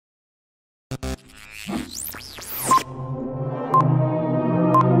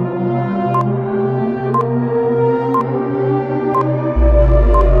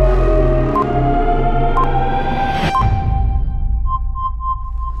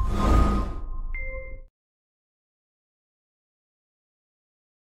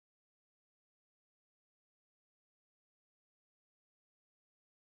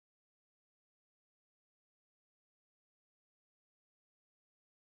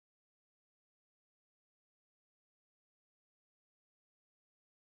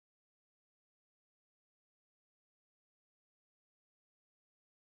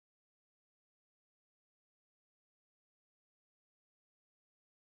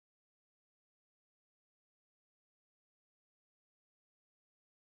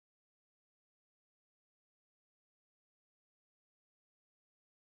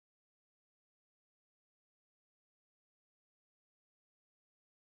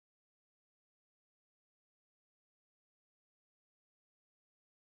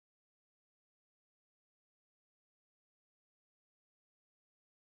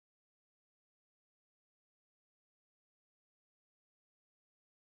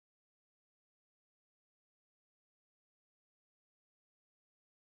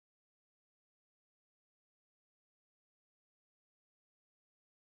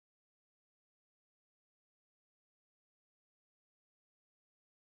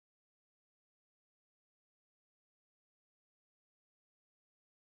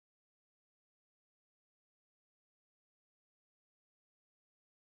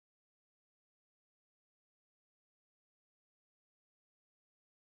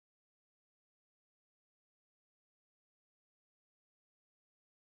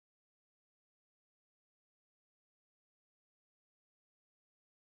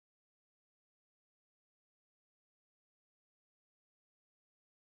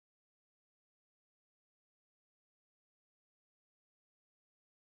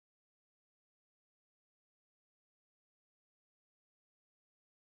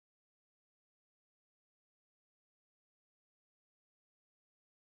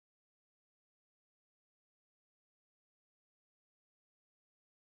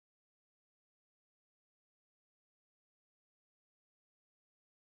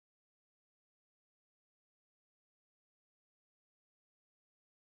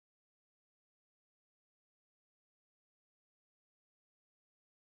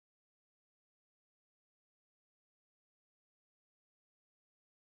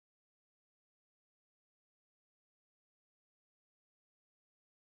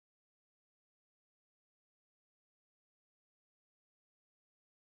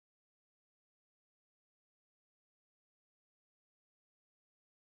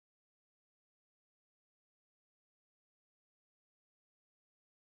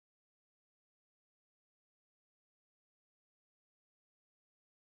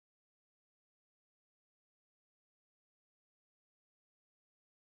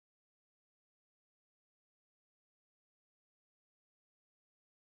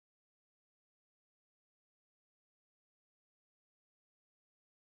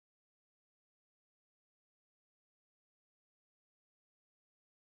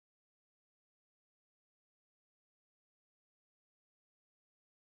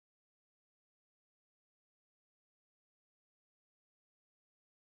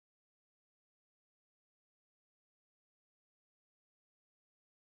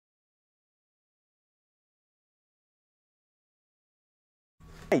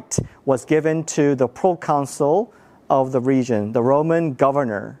Was given to the proconsul of the region, the Roman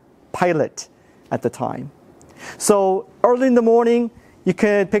governor, Pilate, at the time. So early in the morning, you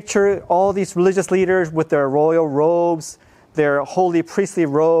can picture all these religious leaders with their royal robes, their holy priestly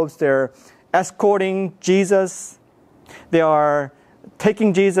robes. They're escorting Jesus. They are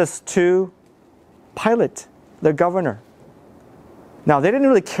taking Jesus to Pilate, the governor. Now, they didn't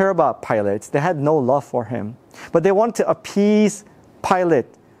really care about Pilate. They had no love for him. But they wanted to appease Pilate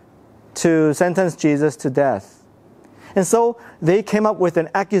to sentence Jesus to death. And so they came up with an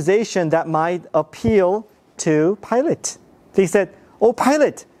accusation that might appeal to Pilate. They said, "Oh,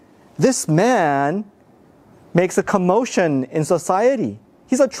 Pilate, this man makes a commotion in society.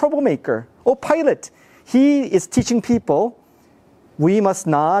 He's a troublemaker. Oh, Pilate, he is teaching people we must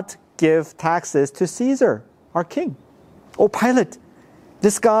not give taxes to Caesar, our king. Oh, Pilate,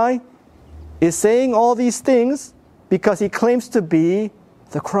 this guy is saying all these things because he claims to be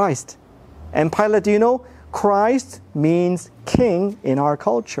the Christ." And Pilate, do you know, Christ means king in our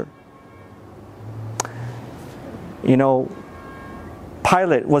culture. You know,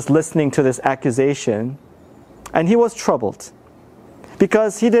 Pilate was listening to this accusation, and he was troubled.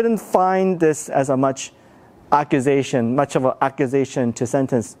 because he didn't find this as much of an accusation to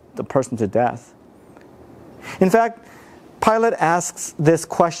sentence the person to death. In fact, Pilate asks this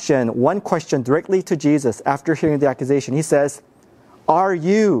question, one question directly to Jesus after hearing the accusation. He says, "Are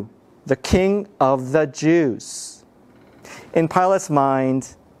you the king of the Jews?" In Pilate's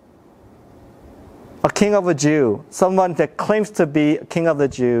mind, a king of a Jew, someone that claims to be a king of the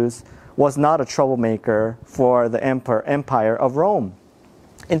Jews, was not a troublemaker for the empire of Rome.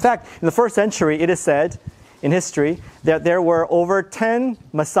 In fact, in the first century, it is said in history that there were over 10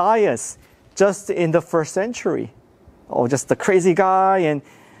 messiahs just in the first century. Oh, just a crazy guy and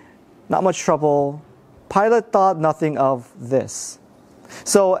not much trouble. Pilate thought nothing of this.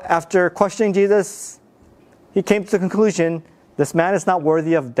 So after questioning Jesus, he came to the conclusion, this man is not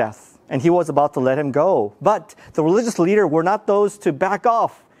worthy of death, and he was about to let him go. But the religious leaders were not those to back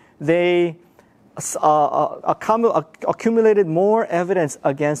off. They accumulated more evidence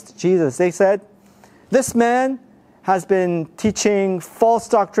against Jesus. They said, this man has been teaching false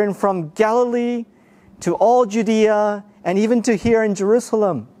doctrine from Galilee to all Judea and even to here in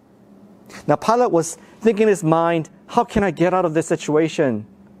Jerusalem. Now Pilate was thinking in his mind, how can I get out of this situation?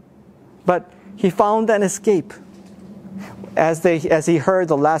 But he found an escape as he heard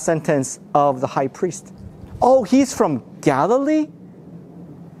the last sentence of the high priest. Oh, he's from Galilee?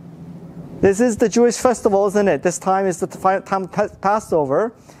 This is the Jewish festival, isn't it? This time is the time of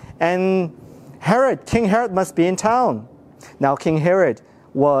Passover. And King Herod must be in town. Now, King Herod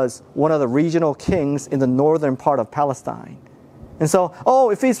was one of the regional kings in the northern part of Palestine. And so,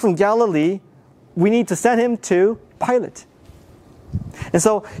 if he's from Galilee, we need to send him to Pilate. And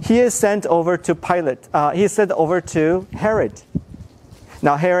so he is sent over to Pilate. He is sent over to Herod.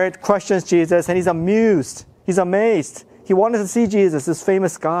 Now Herod questions Jesus and he's amused. He's amazed. He wanted to see Jesus, this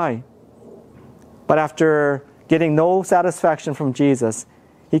famous guy. But after getting no satisfaction from Jesus,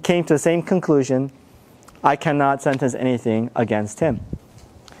 he came to the same conclusion, I cannot sentence anything against him.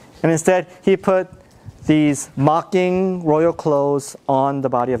 And instead, he put these mocking royal clothes on the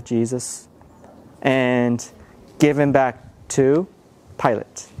body of Jesus and gave him back to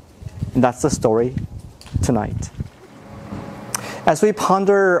Pilate. And that's the story tonight. As we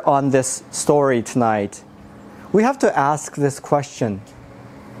ponder on this story tonight, we have to ask this question.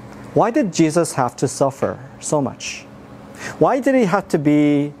 Why did Jesus have to suffer so much? Why did he have to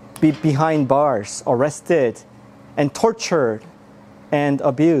be behind bars, arrested, and tortured, and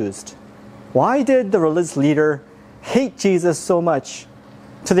abused? Why did the religious leader hate Jesus so much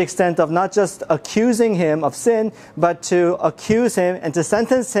to the extent of not just accusing him of sin, but to accuse him and to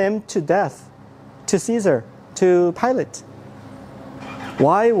sentence him to death, to Caesar, to Pilate?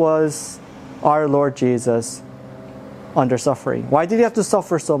 Why was our Lord Jesus under suffering? Why did he have to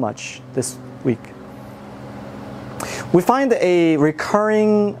suffer so much this week? We find a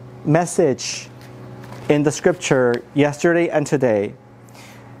recurring message in the scripture yesterday and today.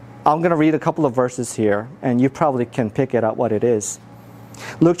 I'm going to read a couple of verses here, and you probably can pick it up what it is.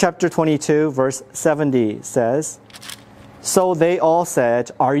 Luke chapter 22, verse 70 says, So they all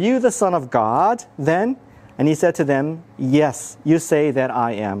said, Are you the Son of God then? And he said to them, Yes, you say that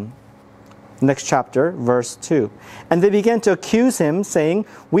I am. Next chapter, verse 2. And they began to accuse him, saying,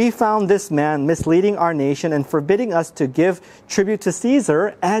 We found this man misleading our nation and forbidding us to give tribute to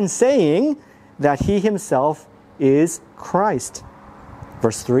Caesar, and saying that he himself is Christ.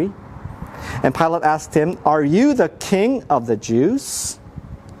 Verse 3. And Pilate asked him, Are you the king of the Jews?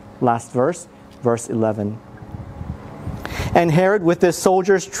 Last verse, verse 11. And Herod with his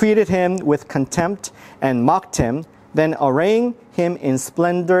soldiers treated him with contempt and mocked him. Then arraying him in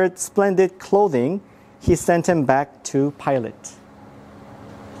splendid clothing, he sent him back to Pilate.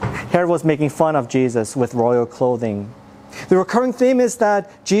 Herod was making fun of Jesus with royal clothing. The recurring theme is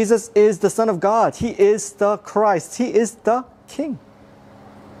that Jesus is the Son of God. He is the Christ. He is the King.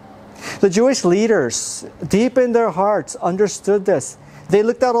 The Jewish leaders, deep in their hearts, understood this. They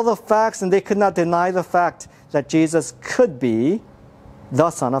looked at all the facts and they could not deny the fact that Jesus could be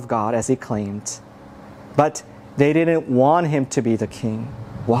the Son of God as he claimed. But they didn't want him to be the king.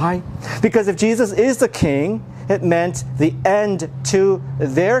 Why? Because if Jesus is the king, it meant the end to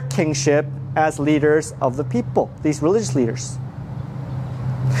their kingship as leaders of the people, these religious leaders.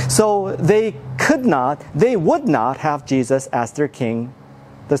 So they would not have Jesus as their king.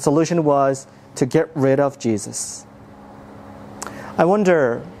 The solution was to get rid of Jesus. I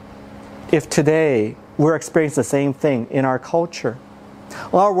wonder if today we're experiencing the same thing in our culture.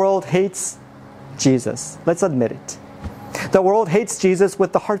 Our world hates Jesus. Let's admit it. The world hates Jesus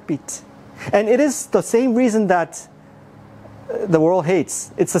with the heartbeat. And it is the same reason that the world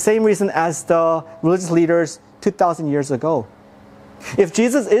hates. It's the same reason as the religious leaders 2,000 years ago. If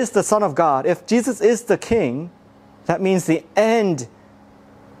Jesus is the Son of God, if Jesus is the King, that means the end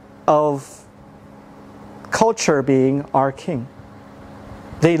of culture being our king.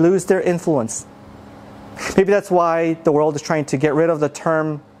 They lose their influence. Maybe that's why the world is trying to get rid of the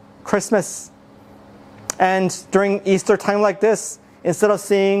term Christmas. And during Easter time like this, instead of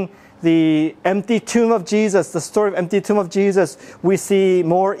seeing the empty tomb of Jesus, the story of empty tomb of Jesus, we see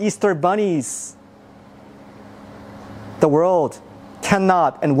more Easter bunnies. The world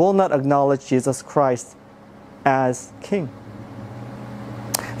cannot and will not acknowledge Jesus Christ as King.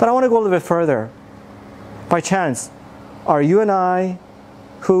 But I want to go a little bit further. By chance, are you and I,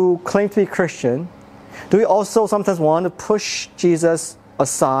 who claim to be Christian, do we also sometimes want to push Jesus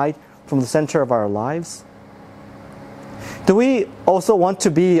aside from the center of our lives? Do we also want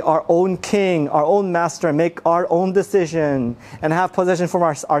to be our own king, our own master, and make our own decision, and have possession for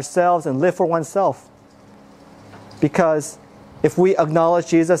ourselves and live for oneself? Because if we acknowledge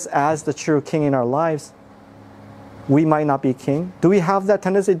Jesus as the true king in our lives, we might not be king. Do we have that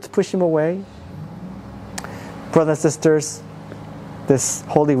tendency to push him away? Brothers and sisters, this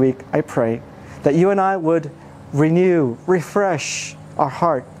Holy Week, I pray that you and I would renew, refresh our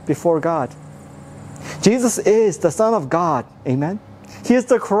heart before God. Jesus is the Son of God. Amen. He is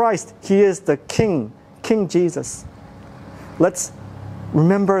the Christ. He is the King, King Jesus. Let's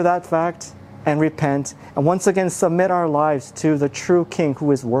remember that fact and repent, and once again submit our lives to the true King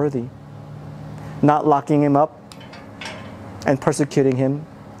who is worthy. Not locking him up and persecuting him,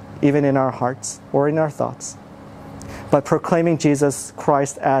 even in our hearts or in our thoughts, but proclaiming Jesus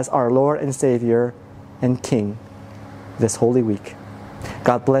Christ as our Lord and Savior and King this Holy Week.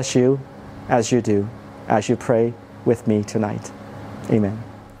 God bless you as you do, as you pray with me tonight. Amen.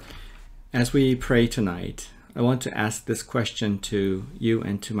 As we pray tonight, I want to ask this question to you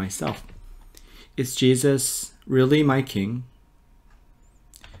and to myself. Is Jesus really my King?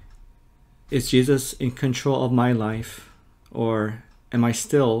 Is Jesus in control of my life? Or am I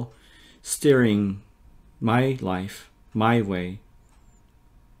still steering my life my way?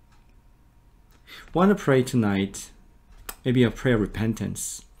 I want to pray tonight, maybe a prayer of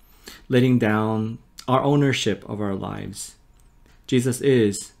repentance, letting down our ownership of our lives. Jesus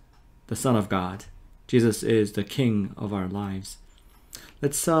is the Son of God. Jesus is the King of our lives.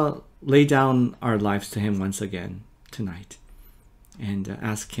 Let's lay down our lives to him once again tonight and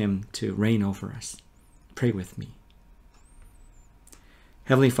ask him to reign over us. Pray with me.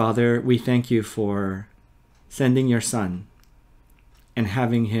 Heavenly Father, we thank you for sending your Son and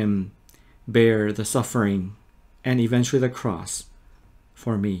having him bear the suffering and eventually the cross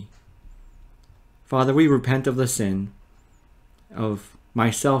for me. Father, we repent of the sin of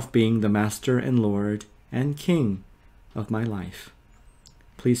myself being the master and Lord and King of my life.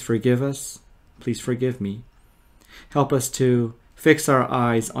 Please forgive us. Please forgive me. Help us to fix our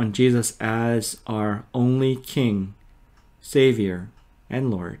eyes on Jesus as our only King, Savior, and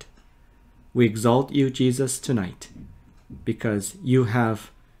Lord. We exalt you, Jesus, tonight because you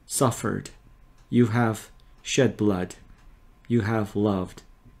have suffered, you have shed blood, you have loved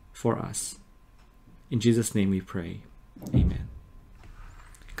for us. In Jesus' name we pray. Amen.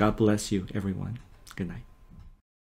 God bless you, everyone. Good night.